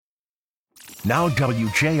Now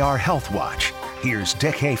WJR Health Watch. Here's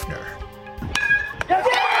Dick Hafner.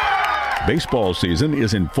 Baseball season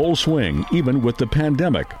is in full swing, even with the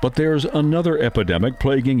pandemic. But there's another epidemic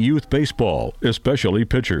plaguing youth baseball, especially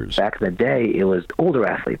pitchers. Back in the day, it was older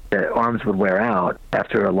athletes. Their arms would wear out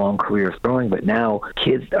after a long career of throwing, but now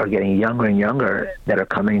kids are getting younger and younger that are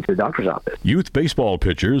coming to the doctor's office. Youth baseball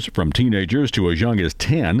pitchers, from teenagers to as young as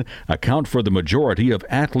 10, account for the majority of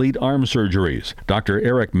athlete arm surgeries. Dr.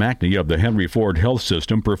 Eric Mackney of the Henry Ford Health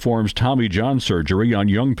System performs Tommy John surgery on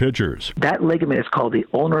young pitchers. That ligament is called the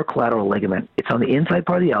ulnar collateral ligament. It's on the inside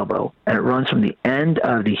part of the elbow, and it runs from the end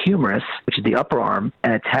of the humerus, which is the upper arm,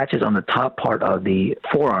 and attaches on the top part of the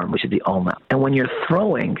forearm, which is the ulna. And when you're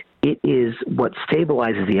throwing, it is what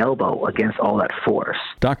stabilizes the elbow against all that force.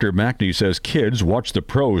 Dr. Mackney says kids watch the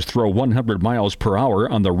pros throw 100 miles per hour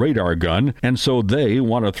on the radar gun, and so they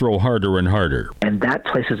want to throw harder and harder. And that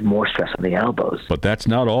places more stress on the elbows. But that's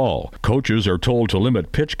not all. Coaches are told to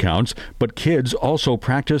limit pitch counts, but kids also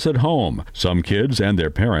practice at home. Some kids and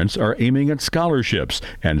their parents are aiming at scholarships,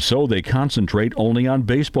 and so they concentrate only on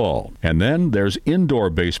baseball. And then there's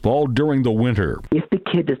indoor baseball during the winter. If the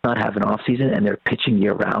kid does not have an off season and they're pitching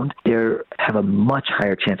year-round, they have a much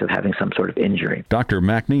higher chance of having some sort of injury. Dr.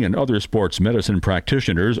 Mackney and other sports medicine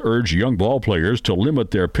practitioners urge young ball players to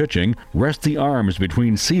limit their pitching, rest the arms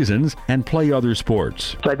between seasons, and play other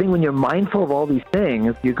sports. So I think when you're mindful of all these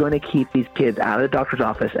things, you're going to keep these kids out of the doctor's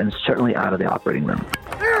office and certainly out of the operating room.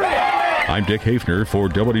 I'm Dick Hafner for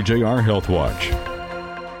WJR Health Watch.